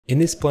In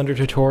this Blender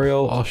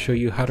tutorial, I'll show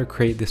you how to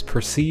create this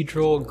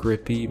procedural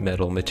grippy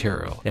metal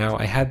material. Now,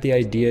 I had the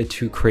idea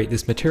to create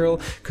this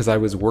material because I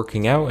was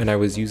working out and I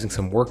was using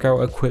some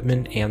workout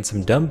equipment and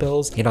some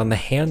dumbbells, and on the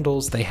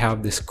handles they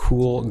have this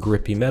cool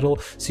grippy metal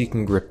so you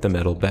can grip the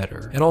metal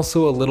better. And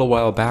also a little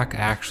while back I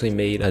actually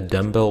made a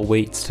dumbbell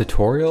weights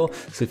tutorial,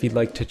 so if you'd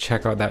like to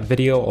check out that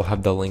video, I'll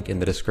have the link in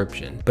the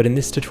description. But in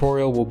this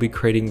tutorial we'll be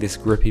creating this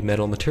grippy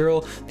metal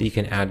material that you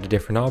can add to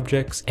different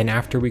objects, and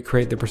after we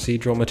create the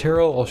procedural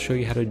material, I'll show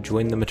you how to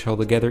join the material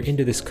together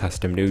into this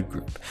custom node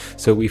group.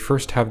 So we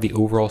first have the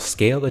overall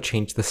scale to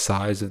change the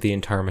size of the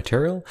entire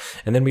material,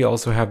 and then we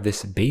also have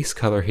this base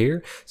color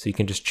here, so you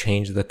can just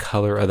change the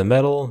color of the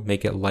metal,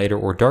 make it lighter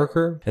or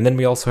darker. And then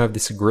we also have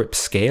this grip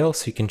scale,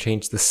 so you can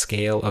change the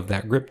scale of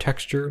that grip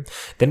texture.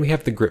 Then we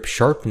have the grip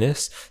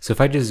sharpness, so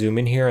if I just zoom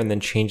in here and then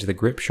change the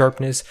grip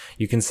sharpness,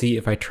 you can see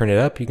if I turn it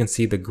up, you can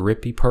see the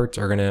grippy parts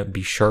are going to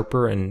be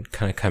sharper and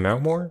kind of come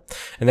out more.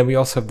 And then we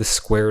also have the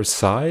squares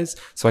size,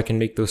 so I can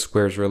make those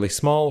squares really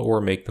small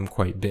or make them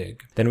quite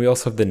big. Then we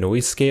also have the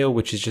noise scale,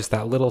 which is just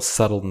that little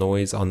subtle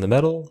noise on the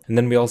metal. And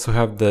then we also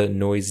have the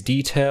noise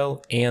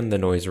detail and the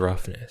noise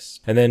roughness.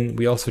 And then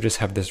we also just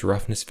have this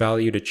roughness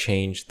value to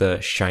change the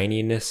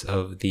shininess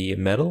of the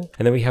metal.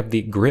 And then we have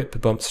the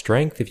grip bump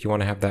strength if you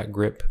want to have that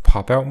grip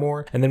pop out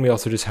more. And then we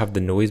also just have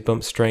the noise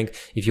bump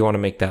strength if you want to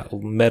make that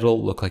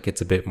metal look like it's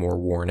a bit more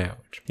worn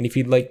out. And if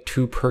you'd like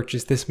to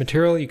purchase this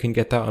material, you can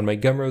get that on my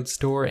Gumroad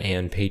store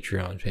and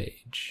Patreon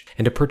page.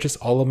 And to purchase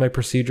all of my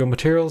procedural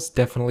materials,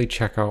 definitely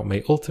check out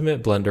my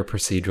Ultimate Blender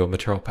Procedural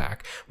Material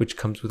Pack, which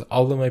comes with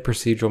all of my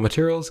procedural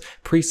materials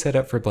pre-set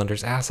up for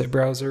Blender's asset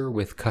browser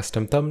with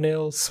custom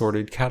thumbnails,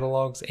 sorted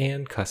catalogs,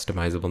 and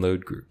customizable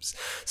node groups.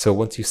 So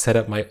once you set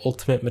up my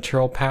Ultimate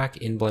Material Pack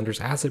in Blender's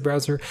asset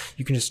browser,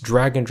 you can just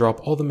drag and drop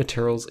all the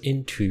materials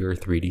into your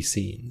 3D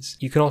scenes.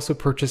 You can also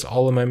purchase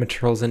all of my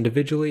materials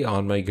individually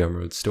on my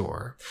Gumroad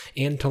store.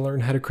 And to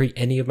learn how to create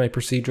any of my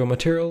procedural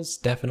materials,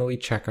 definitely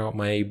check out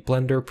my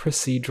Blender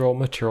Procedural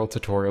Material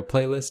tutorial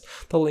playlist.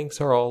 The links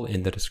are all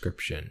in the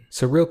description.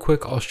 So real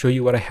quick, I'll show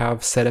you what I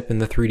have set up in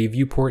the 3D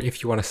viewport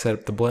if you want to set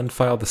up the blend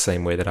file the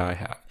same way that I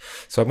have.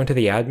 So I went to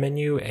the add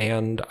menu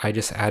and I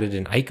just added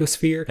an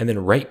icosphere, and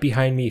then right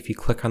behind me, if you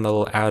click on the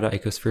little add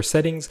icosphere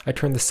settings, I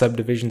turned the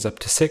subdivisions up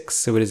to 6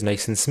 so it is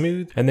nice and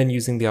smooth, and then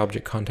using the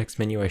object context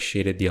menu I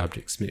shaded the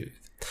object smooth.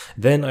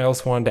 Then I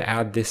also wanted to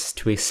add this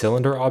to a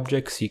cylinder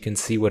object so you can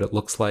see what it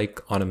looks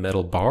like on a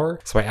metal bar.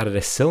 So I added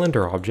a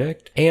cylinder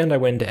object, and I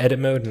went into edit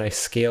mode and I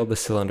scaled the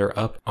cylinder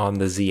up on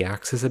the Z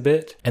axis a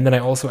bit. And then I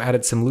also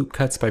added some loop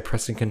cuts by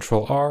pressing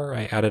Ctrl R.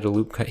 I added a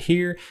loop cut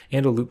here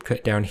and a loop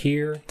cut down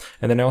here.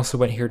 And then I also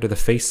went here to the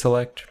face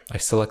select. I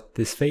select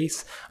this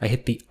face. I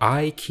hit the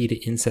I key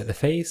to inset the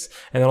face.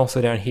 And then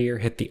also down here,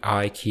 hit the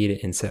I key to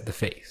inset the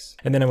face.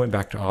 And then I went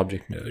back to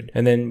object mode.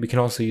 And then we can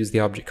also use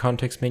the object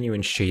context menu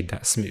and shade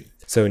that smooth.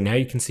 So now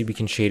you can see we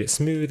can shade it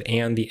smooth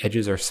and the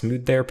edges are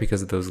smooth there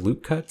because of those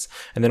loop cuts.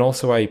 And then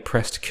also I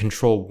pressed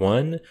Ctrl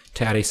 1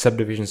 to add a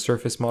subdivision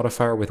surface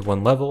modifier with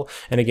one level.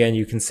 And again,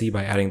 you can see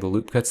by adding the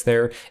loop cuts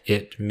there,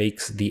 it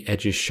makes the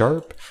edges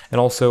sharp.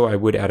 And also I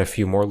would add a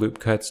few more loop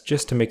cuts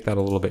just to make that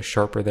a little bit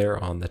sharper there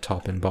on the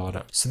top and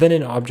bottom. So then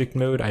in object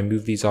mode, I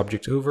moved these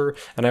objects over,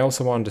 and I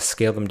also wanted to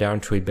scale them down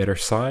to a better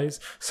size.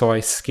 So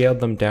I scaled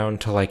them down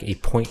to like a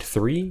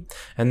 0.3,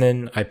 and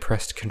then I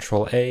pressed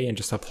Ctrl A and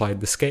just applied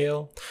the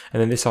scale.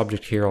 And then this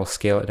object here, I'll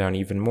scale it down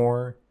even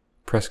more,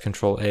 press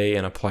Ctrl A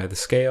and apply the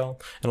scale,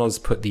 and I'll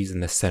just put these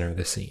in the center of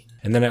the scene.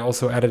 And then I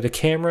also added a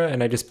camera,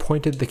 and I just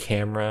pointed the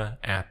camera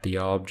at the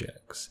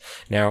objects.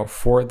 Now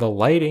for the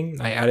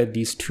lighting, I added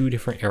these two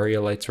different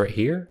area lights right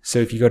here. So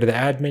if you go to the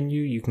add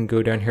menu, you can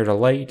go down here to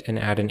light and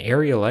add an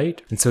area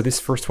light. And so this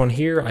first one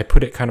here, I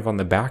put it kind of on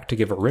the back to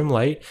give a rim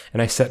light,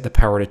 and I set the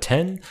power to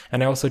 10.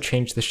 And I also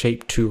changed the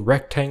shape to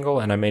rectangle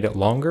and I made it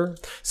longer.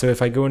 So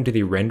if I go into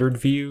the rendered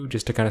view,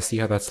 just to kind of see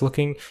how that's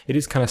looking, it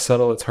is kind of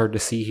subtle. It's hard to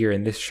see here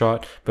in this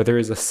shot, but there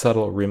is a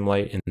subtle rim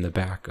light in the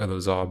back of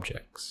those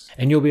objects.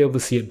 And you'll be able to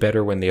see it better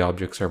when the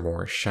objects are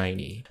more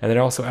shiny. And then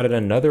I also added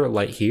another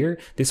light here.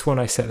 This one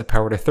I set the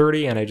power to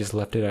 30 and I just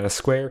left it at a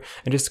square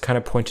and just kind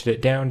of pointed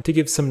it down to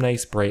give some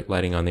nice bright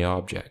lighting on the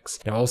objects.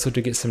 Now also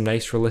to get some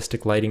nice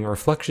realistic lighting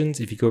reflections,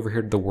 if you go over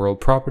here to the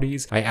world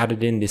properties, I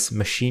added in this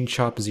Machine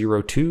Shop 02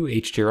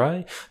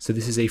 HDRI. So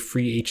this is a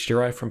free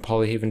HDRI from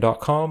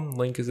polyhaven.com.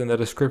 Link is in the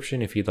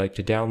description if you'd like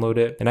to download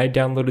it. And I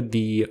downloaded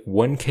the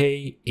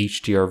 1K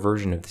HDR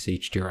version of this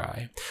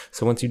HDRI.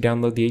 So once you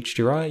download the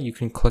HDRI, you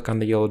can click on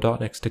the yellow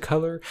dot next to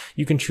color.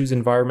 You can choose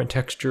environment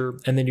texture,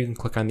 and then you can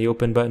click on the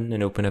open button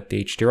and open up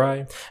the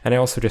HDRI. And I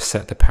also just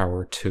set the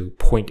power to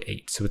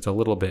 0.8, so it's a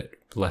little bit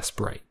less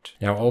bright.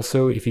 Now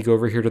also, if you go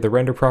over here to the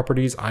render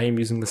properties, I am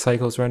using the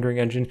Cycles rendering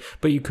engine,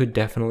 but you could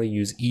definitely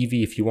use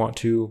Eevee if you want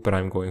to, but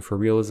I'm going for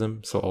realism,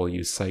 so I'll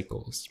use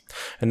Cycles.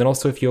 And then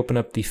also, if you open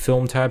up the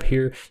film tab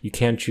here, you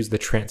can choose the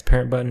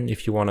transparent button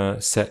if you want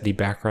to set the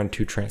background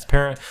to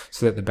transparent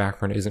so that the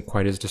background isn't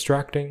quite as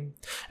distracting.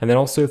 And then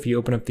also, if you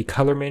open up the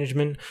color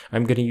management,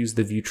 I'm going to use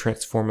the view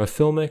transform of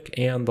filmic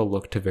and the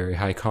look to very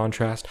high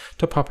contrast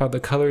to pop out the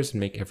colors and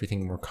make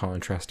everything more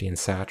contrasty and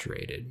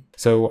saturated.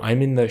 So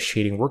I'm in the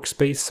shading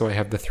workspace, so I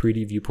have the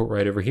 3D viewport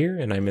right over here,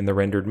 and I'm in the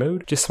rendered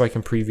mode just so I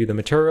can preview the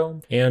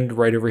material. And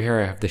right over here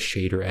I have the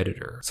shader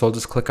editor. So I'll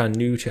just click on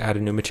new to add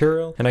a new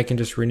material, and I can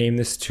just rename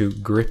this to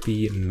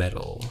Grippy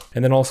Metal.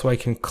 And then also I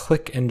can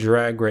click and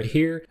drag right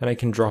here, and I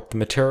can drop the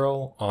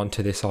material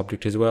onto this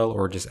object as well,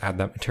 or just add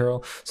that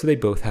material so they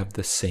both have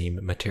the same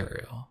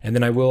material. And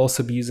then I will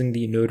also be using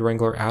the Node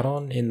Wrangler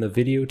add-on in the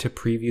video to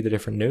preview the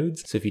different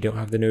nodes. So if you don't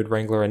have the Node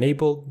Wrangler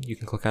enabled, you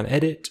can click on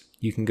edit,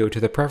 you can go to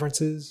the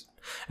preferences,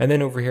 and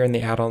then over here in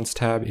the add-ons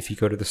tab, if you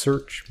go to the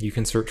search, you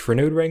can search for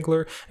Node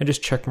Wrangler and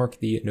just checkmark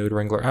the Node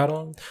Wrangler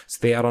add-on. So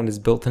the add-on is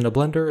built into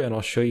Blender, and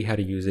I'll show you how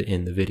to use it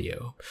in the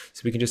video.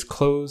 So we can just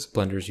close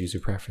Blender's user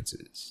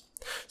preferences.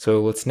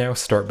 So let's now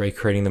start by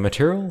creating the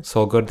material. So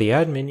I'll go to the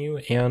add menu,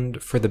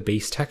 and for the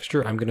base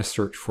texture, I'm going to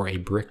search for a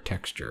brick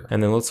texture.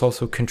 And then let's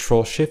also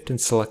Control Shift and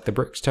select the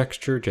bricks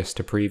texture just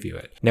to preview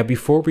it. Now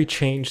before we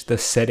change the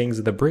settings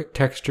of the brick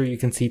texture, you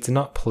can see it's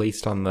not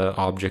placed on the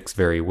objects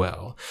very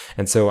well.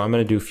 And so I'm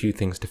going to do a few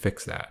things to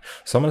fix that.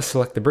 So I'm going to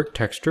select the brick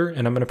texture,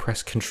 and I'm going to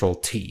press Control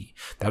T.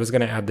 That is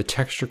going to add the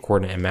texture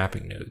coordinate and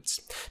mapping nodes.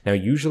 Now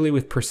usually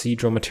with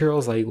procedural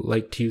materials, I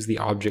like to use the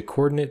object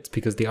coordinates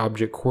because the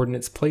object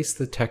coordinates place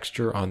the texture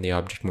on the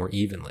object more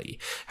evenly.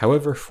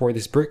 However, for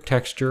this brick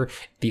texture,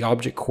 the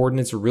object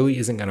coordinates really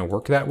isn't going to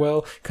work that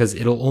well because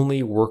it'll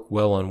only work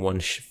well on one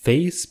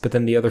face, but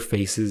then the other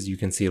faces you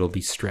can see it'll be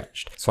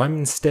stretched. So I'm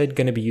instead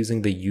going to be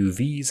using the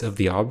UVs of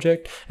the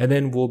object, and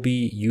then we'll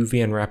be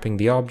UV unwrapping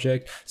the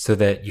object so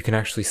that you can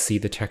actually see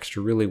the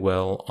texture really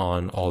well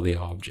on all the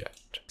object.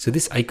 So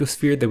this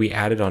icosphere that we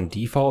added on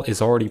default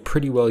is already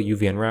pretty well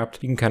UV unwrapped.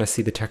 You can kind of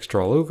see the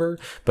texture all over,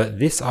 but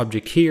this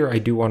object here, I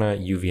do want to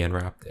UV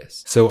unwrap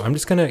this. So I'm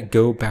just going to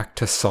go back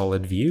to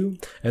solid view,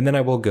 and then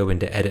I will go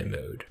into edit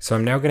mode. So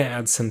I'm now going to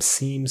add some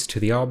seams to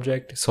the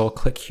object. So I'll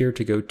click here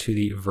to go to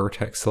the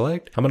vertex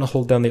select. I'm going to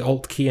hold down the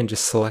Alt key and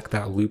just select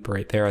that loop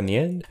right there on the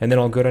end. And then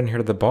I'll go down here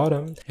to the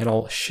bottom, and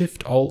I'll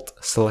Shift Alt,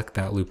 select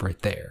that loop right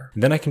there.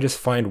 And then I can just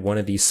find one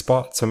of these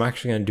spots. So I'm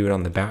actually going to do it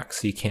on the back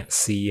so you can't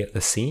see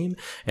the seam,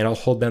 and I'll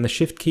hold down the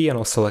Shift key and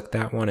I'll select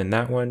that one and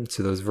that one,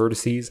 so those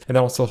vertices, and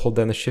then also hold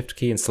down the Shift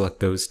key and select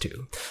those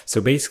two. So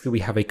basically we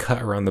have a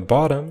cut around the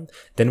bottom,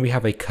 then we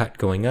have a cut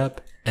going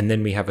up, and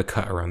then we have a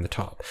cut around the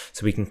top.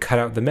 So we can cut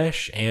out the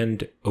mesh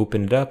and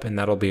open it up, and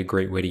that'll be a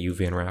great way to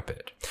UV unwrap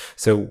it.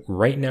 So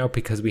right now,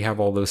 because we have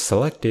all those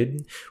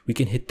selected, we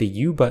can hit the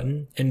U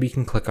button and we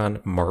can click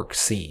on Mark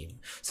Seam.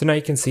 So now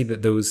you can see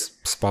that those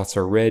spots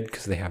are red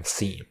because they have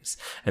seams.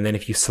 And then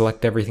if you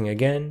select everything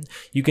again,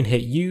 you can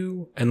hit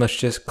U, and let's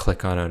just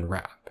click on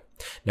Unwrap.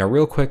 Now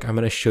real quick, I'm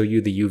going to show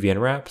you the UV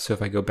unwrap. So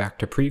if I go back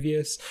to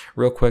previous,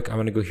 real quick, I'm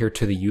going to go here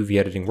to the UV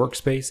editing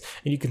workspace,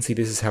 and you can see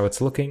this is how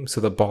it's looking.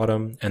 So the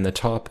bottom and the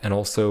top and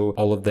also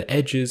all of the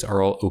edges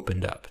are all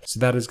opened up. So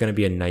that is going to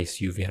be a nice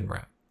UV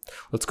unwrap.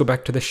 Let's go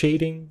back to the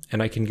shading,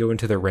 and I can go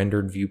into the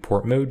rendered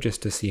viewport mode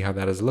just to see how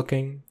that is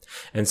looking.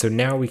 And so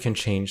now we can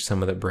change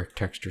some of the brick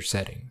texture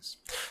settings.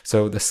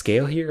 So the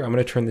scale here, I'm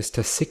going to turn this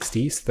to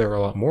 60, so there are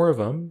a lot more of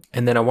them.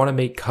 And then I want to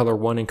make color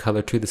 1 and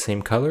color 2 the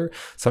same color.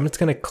 So I'm just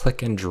going to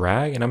click and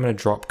drag, and I'm going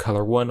to drop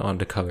color 1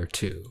 onto color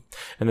 2.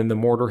 And then the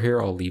mortar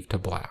here, I'll leave to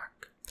black.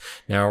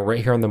 Now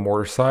right here on the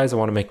mortar size, I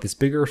want to make this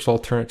bigger, so I'll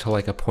turn it to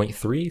like a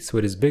 0.3, so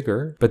it is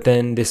bigger. But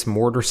then this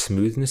mortar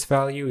smoothness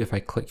value, if I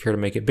click here to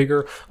make it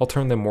bigger, I'll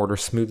turn the mortar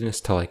smoothness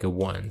to like a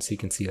 1, so you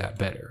can see that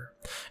better.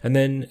 And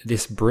then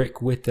this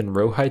brick width and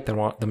row height, I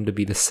want them to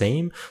be the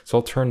same, so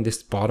I'll turn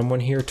this bottom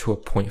one here to a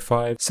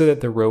 0.5 so that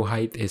the row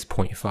height is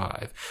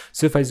 0.5.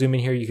 So if I zoom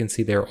in here, you can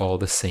see they're all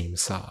the same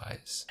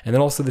size. And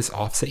then also this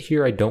offset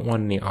here, I don't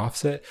want any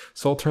offset,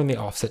 so I'll turn the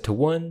offset to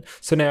 1.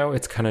 So now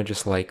it's kind of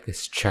just like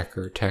this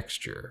checker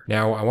texture.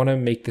 Now I want to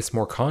make this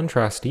more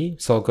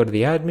contrasty, so I'll go to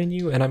the add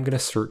menu, and I'm going to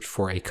search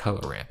for a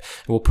color ramp.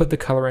 And we'll put the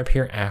color ramp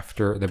here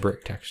after the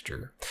brick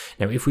texture.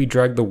 Now if we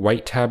drag the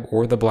white tab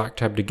or the black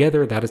tab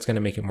together, that is going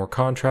to make it more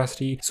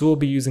contrasty. So we'll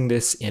be using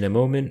this in a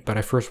moment, but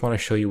I first want to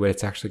show you what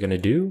it's actually going to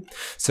do.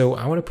 So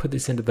I want to put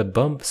this into the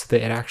bump so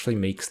that it actually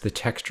makes the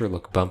texture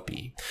look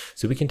bumpy.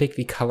 So we can take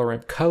the color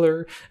ramp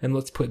color, and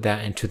let's put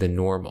that into the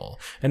normal.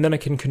 And then I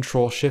can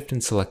Control Shift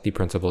and select the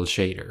principled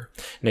shader.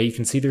 Now you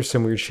can see there's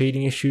some weird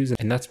shading issues,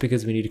 and that's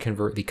because we we need to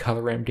convert the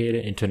color ramp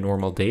data into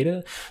normal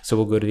data. So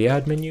we'll go to the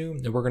add menu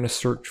and we're going to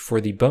search for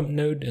the bump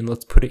node, and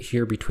let's put it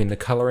here between the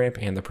color ramp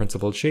and the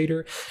principled shader.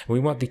 And we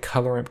want the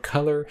color ramp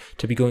color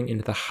to be going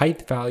into the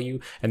height value,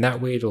 and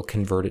that way it'll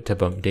convert it to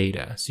bump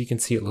data. So you can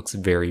see it looks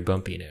very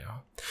bumpy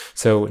now.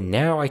 So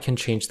now I can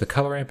change the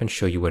color ramp and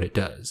show you what it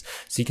does.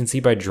 So you can see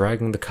by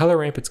dragging the color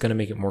ramp, it's going to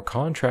make it more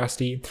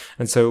contrasty,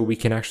 and so we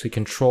can actually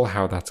control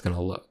how that's going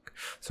to look.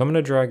 So I'm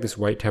going to drag this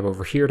white tab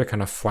over here to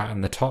kind of flatten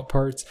the top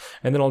parts,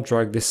 and then I'll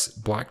drag this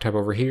black tab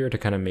over here to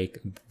kind of make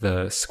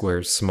the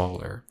squares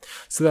smaller.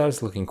 So that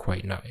is looking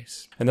quite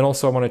nice. And then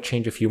also I want to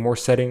change a few more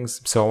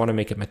settings. So I want to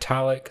make it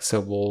metallic, so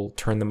we'll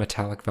turn the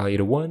metallic value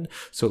to 1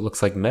 so it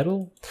looks like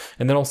metal.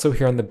 And then also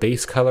here on the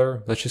base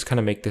color, let's just kind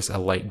of make this a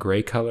light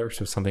gray color,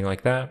 so something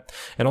like that.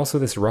 And also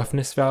this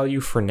roughness value,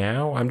 for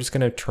now I'm just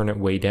going to turn it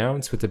way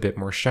down so it's a bit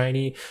more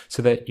shiny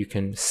so that you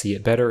can see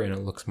it better and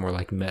it looks more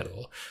like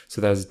metal. So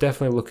that is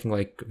definitely looking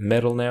like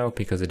metal now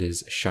because it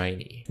is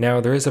shiny. Now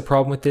there is a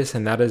problem with this,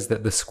 and that is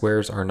that the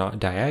squares are not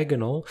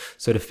diagonal.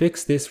 So to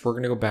fix this, we're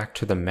going to go back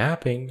to the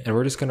mapping and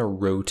we're just going to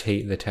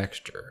rotate the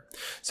texture.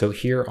 So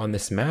here on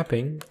this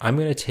mapping, I'm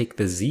going to take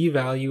the Z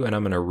value and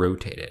I'm going to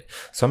rotate it.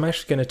 So I'm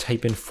actually going to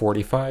type in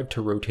 45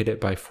 to rotate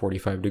it by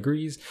 45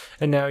 degrees.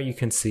 And now you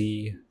can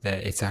see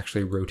that it's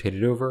actually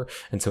rotated over.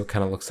 And so it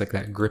kind of looks like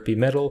that grippy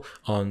metal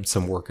on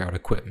some workout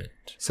equipment.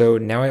 So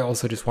now I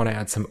also just want to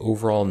add some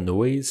overall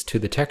noise to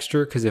the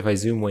texture, because if I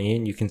zoom way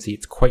in, you can see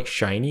it's quite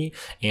shiny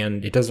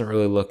and it doesn't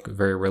really look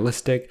very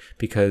realistic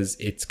because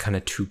it's kind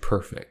of too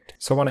perfect.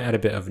 So I want to add a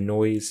bit of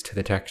noise to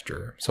the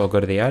texture. So I'll go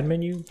to the add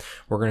menu,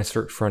 we're going to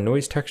search for a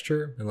noise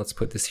texture, and let's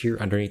put this here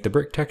underneath the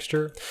brick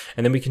texture.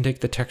 And then we can take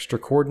the texture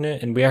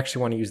coordinate, and we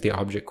actually want to use the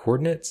object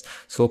coordinates.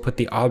 So we'll put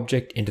the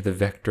object into the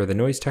vector of the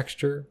noise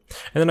texture,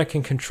 and then I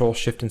can control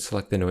shift and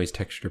select the noise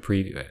texture to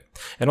preview it.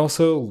 And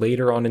also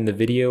later on in the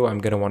video, I'm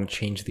going to want to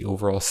change the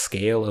overall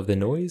scale of the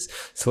noise.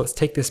 So let's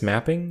take this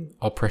mapping,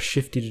 I'll press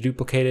Shift to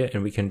duplicate it,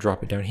 and we can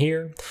drop it down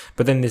here.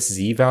 But then this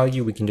Z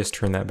value, we can just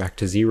turn that back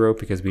to 0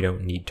 because we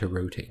don't need to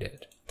rotate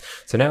it.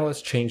 So now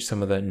let's change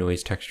some of the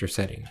noise texture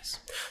settings.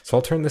 So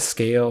I'll turn the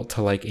scale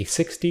to like a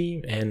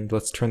 60, and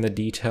let's turn the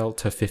detail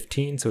to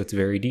 15 so it's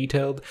very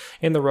detailed,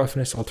 and the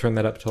roughness I'll turn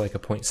that up to like a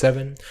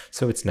 0.7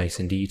 so it's nice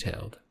and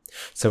detailed.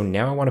 So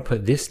now I want to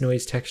put this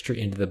noise texture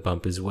into the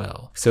bump as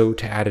well. So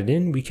to add it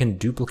in, we can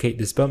duplicate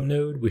this bump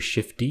node with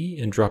Shift D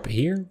and drop it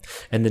here,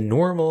 and the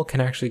normal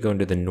can actually go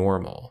into the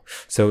normal.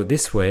 So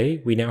this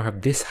way, we now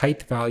have this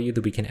height value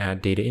that we can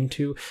add data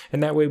into,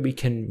 and that way we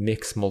can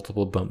mix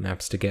multiple bump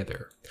maps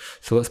together.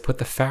 So let's put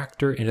the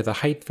factor into the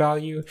height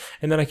value,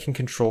 and then I can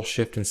control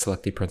shift and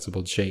select the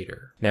principled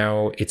shader.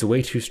 Now it's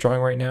way too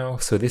strong right now,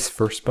 so this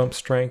first bump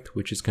strength,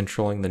 which is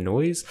controlling the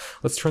noise,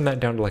 let's turn that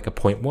down to like a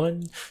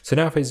 0.1. So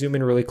now if I zoom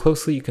in really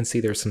closely, you can see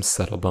there's some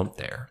subtle bump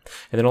there.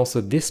 And then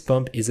also this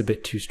bump is a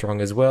bit too strong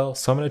as well,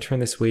 so I'm going to turn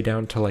this way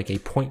down to like a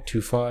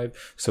 0.25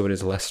 so it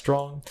is less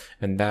strong,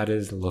 and that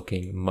is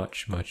looking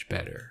much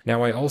better.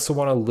 Now I also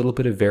want a little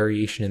bit of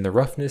variation in the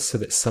roughness so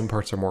that some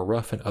parts are more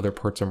rough and other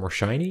parts are more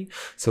shiny.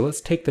 So let's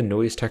take the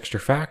noise texture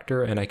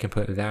factor and I can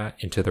put that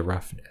into the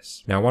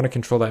roughness. Now I want to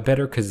control that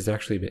better because it's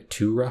actually a bit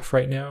too rough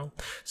right now.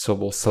 So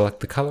we'll select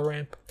the color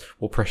ramp,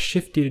 we'll press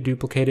Shift D to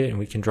duplicate it, and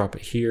we can drop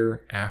it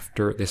here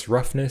after this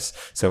roughness,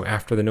 so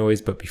after the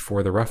noise but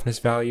before the roughness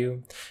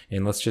value.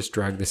 And let's just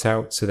drag this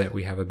out so that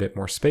we have a bit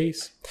more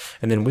space.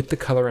 And then with the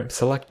color ramp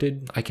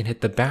selected, I can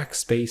hit the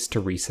backspace to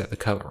reset the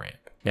color ramp.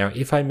 Now,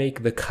 if I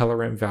make the color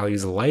ramp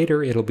values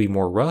lighter, it'll be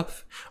more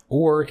rough,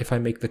 or if I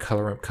make the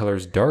color ramp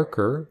colors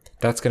darker,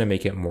 that's going to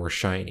make it more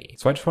shiny.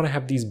 So I just want to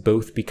have these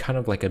both be kind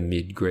of like a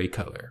mid-gray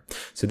color.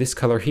 So this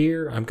color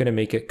here, I'm going to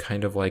make it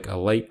kind of like a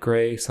light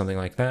gray, something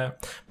like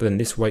that. But then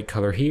this white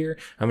color here,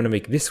 I'm going to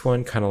make this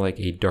one kind of like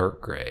a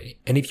dark gray.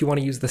 And if you want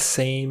to use the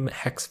same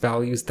hex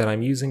values that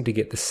I'm using to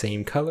get the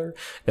same color,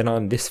 then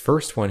on this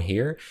first one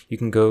here, you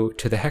can go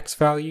to the hex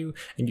value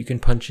and you can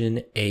punch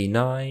in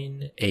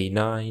A9, A9,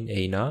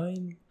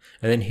 A9.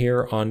 And then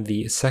here on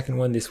the second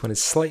one, this one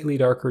is slightly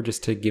darker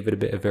just to give it a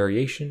bit of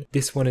variation.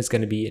 This one is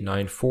going to be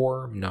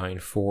 94,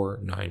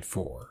 94,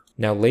 94.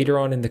 Now later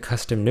on in the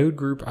custom node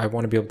group, I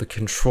want to be able to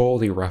control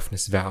the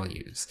roughness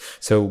values.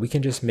 So we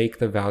can just make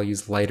the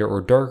values lighter or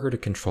darker to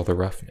control the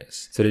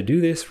roughness. So to do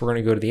this, we're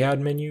going to go to the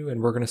add menu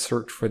and we're going to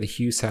search for the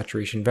hue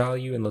saturation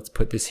value, and let's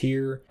put this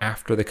here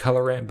after the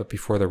color ramp but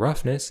before the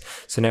roughness.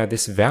 So now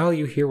this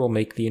value here will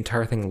make the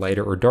entire thing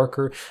lighter or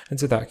darker, and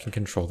so that can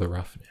control the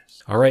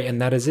roughness. Alright,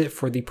 and that is it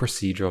for the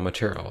procedural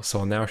material. So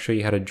I'll now show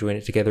you how to join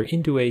it together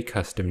into a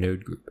custom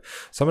node group.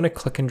 So I'm going to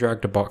click and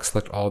drag to box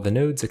select all the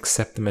nodes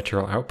except the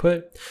material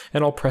output,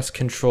 and I'll press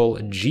Control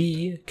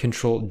G.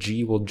 Control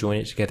G will join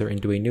it together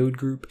into a node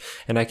group,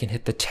 and I can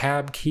hit the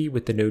tab key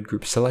with the node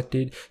group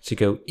selected to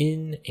go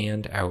in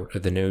and out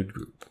of the node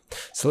group.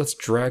 So let's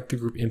drag the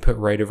group input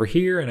right over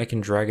here, and I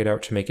can drag it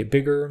out to make it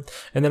bigger,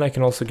 and then I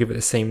can also give it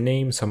the same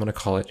name, so I'm going to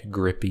call it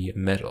Grippy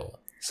Metal.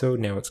 So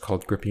now it's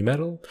called Grippy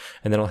Metal,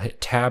 and then I'll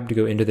hit Tab to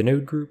go into the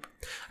node group.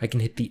 I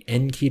can hit the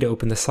N key to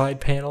open the side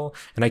panel,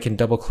 and I can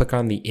double click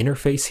on the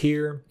interface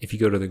here. If you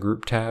go to the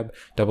group tab,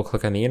 double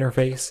click on the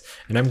interface,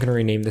 and I'm going to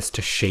rename this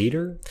to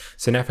shader.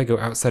 So now if I go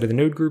outside of the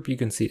node group, you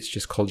can see it's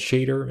just called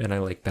shader, and I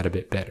like that a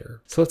bit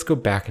better. So let's go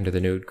back into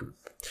the node group.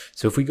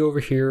 So if we go over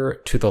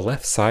here to the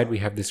left side, we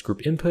have this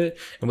group input,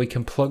 and we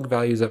can plug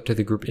values up to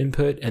the group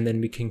input, and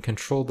then we can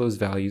control those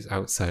values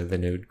outside of the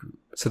node group.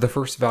 So the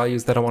first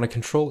values that I want to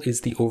control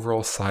is the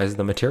overall size of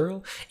the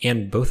material,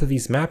 and both of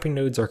these mapping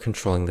nodes are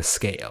controlling the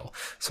scale.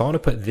 So I want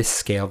to put this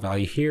scale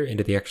value here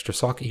into the extra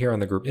socket here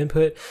on the group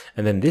input,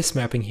 and then this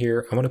mapping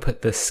here, I want to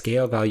put the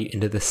scale value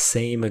into the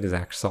same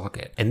exact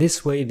socket. And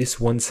this way, this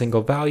one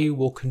single value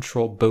will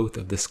control both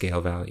of the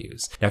scale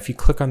values. Now if you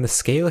click on the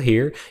scale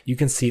here, you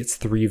can see it's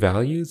 3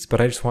 values,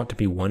 but I just want it to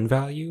be 1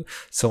 value.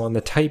 So on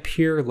the type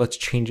here, let's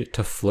change it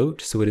to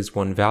float, so it is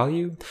 1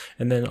 value.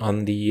 And then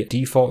on the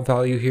default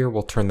value here,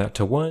 we'll turn that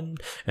to 1,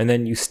 and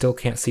then you still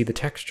can't see the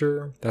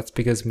texture. That's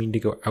because we need to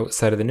go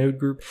outside of the node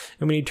group,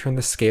 and we need to turn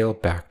the scale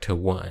back to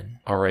 1.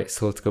 Alright,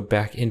 so let's go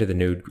back into the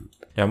node group.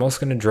 Now I'm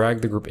also going to drag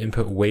the group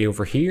input way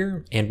over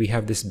here, and we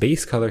have this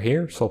base color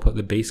here, so I'll put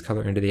the base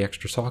color into the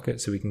extra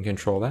socket so we can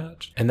control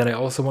that. And then I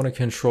also want to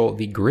control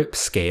the grip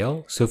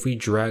scale, so if we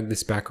drag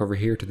this back over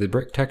here to the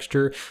brick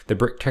texture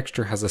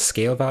has a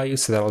scale value,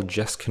 so that'll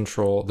just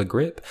control the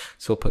grip.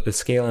 So we'll put the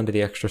scale into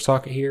the extra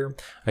socket here.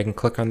 I can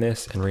click on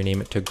this and rename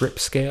it to grip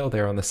scale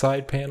there on the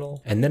side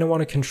panel. And then I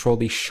want to control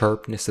the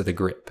sharpness of the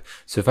grip.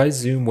 So if I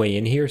zoom way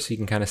in here so you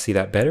can kind of see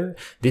that better,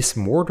 this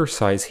mortar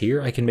size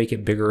here, I can make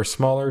it bigger or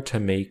smaller to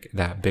make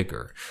that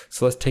bigger.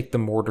 So let's take the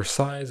mortar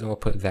size and we'll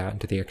put that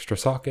into the extra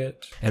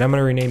socket. And I'm going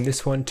to rename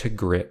this one to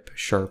grip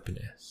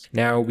sharpness.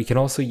 Now we can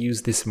also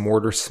use this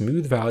mortar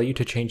smooth value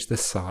to change the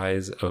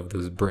size of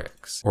those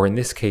bricks, or in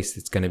this case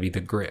it's going to be the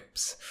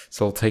grips.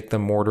 So I'll take the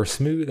mortar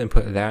smooth and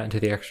put that into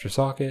the extra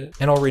socket,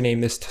 and I'll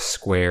rename this to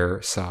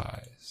square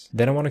size.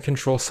 Then I want to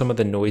control some of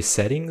the noise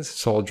settings,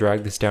 so I'll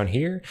drag this down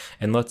here,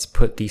 and let's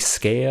put the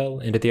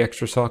scale into the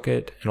extra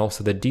socket, and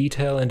also the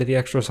detail into the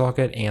extra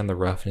socket, and the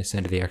roughness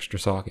into the extra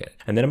socket.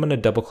 And then I'm going to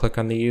double click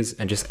on these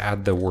and just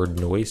add the word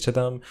noise to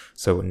them.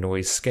 So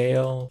noise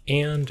scale,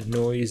 and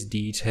noise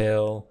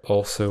detail,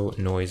 also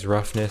noise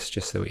roughness,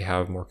 just so we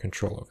have more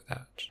control over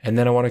that. And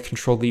then I want to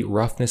control the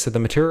roughness of the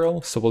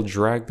material, so we'll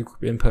drag the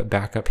group input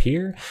back up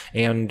here,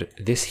 and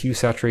this hue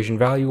saturation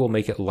value will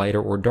make it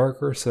lighter or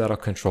darker, so that'll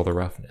control the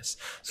roughness.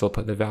 So I'll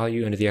put the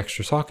value into the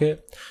extra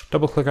socket,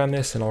 double click on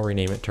this, and I'll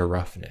rename it to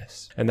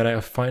roughness. And then I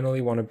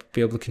finally want to be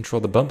able to control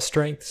the bump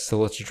strength, so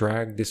let's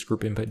drag this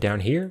group input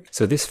down here.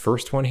 So this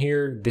first one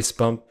here, this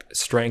bump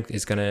strength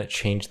is going to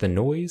change the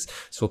noise,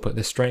 so we'll put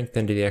the strength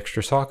into the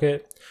extra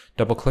socket,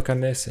 double click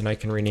on this, and I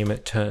can rename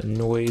it to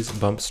noise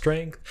bump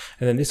strength.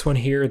 And then this one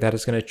here, that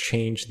is going to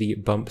change the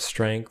bump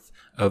strength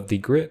of the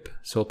grip,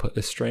 so I'll put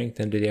the strength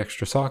into the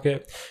extra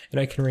socket, and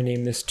I can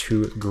rename this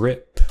to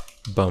grip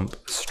bump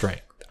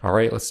strength.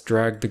 Alright, let's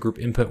drag the group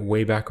input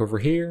way back over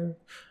here.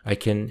 I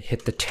can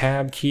hit the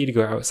Tab key to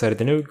go outside of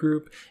the node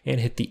group, and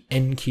hit the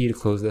N key to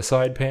close the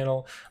side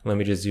panel. Let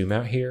me just zoom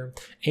out here,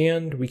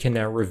 and we can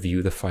now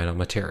review the final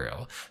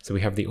material. So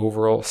we have the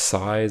overall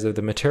size of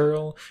the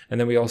material, and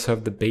then we also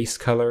have the base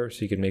color,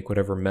 so you can make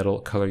whatever metal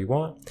color you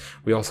want.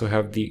 We also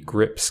have the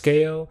grip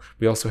scale,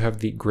 we also have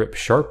the grip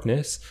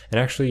sharpness, and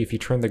actually if you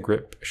turn the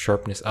grip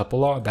sharpness up a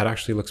lot, that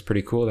actually looks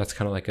pretty cool. That's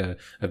kind of like a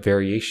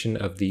variation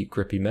of the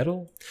grippy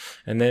metal.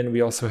 And then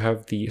we also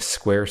have the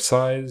square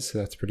size, so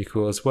that's pretty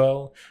cool as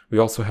well. We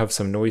also have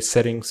some noise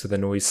settings, so the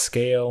noise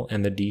scale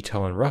and the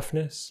detail and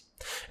roughness.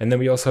 And then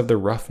we also have the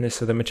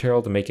roughness of the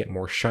material to make it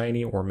more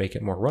shiny or make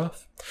it more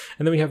rough.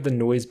 And then we have the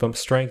noise bump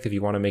strength if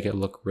you want to make it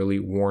look really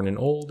worn and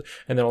old.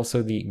 And then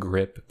also the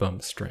grip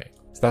bump strength.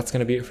 So that's going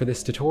to be it for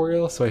this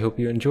tutorial, so I hope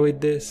you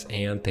enjoyed this,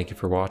 and thank you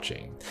for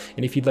watching.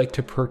 And if you'd like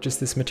to purchase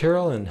this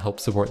material and help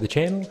support the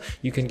channel,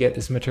 you can get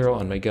this material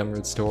on my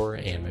Gumroad store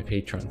and my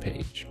Patreon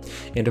page.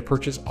 And to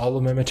purchase all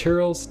of my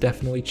materials,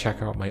 definitely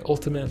check out my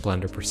Ultimate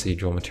Blender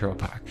Procedural Material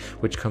Pack,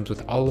 which comes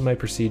with all of my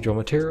procedural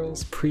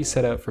materials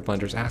pre-set out for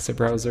Blender's asset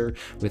browser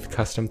with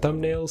custom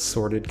thumbnails,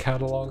 sorted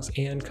catalogs,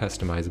 and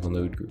customizable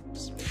node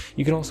groups.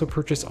 You can also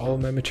purchase all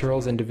of my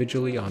materials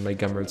individually on my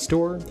Gumroad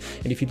store,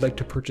 and if you'd like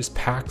to purchase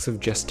packs of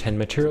just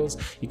 10 materials,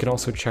 you can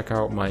also check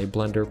out my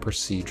Blender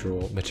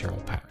Procedural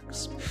Material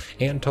Packs.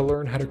 And to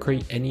learn how to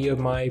create any of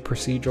my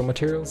procedural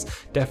materials,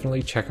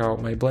 definitely check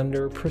out my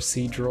Blender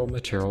Procedural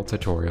Material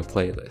Tutorial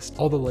playlist.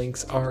 All the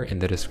links are in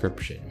the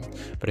description.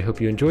 But I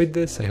hope you enjoyed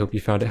this, I hope you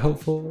found it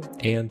helpful,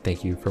 and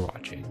thank you for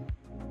watching.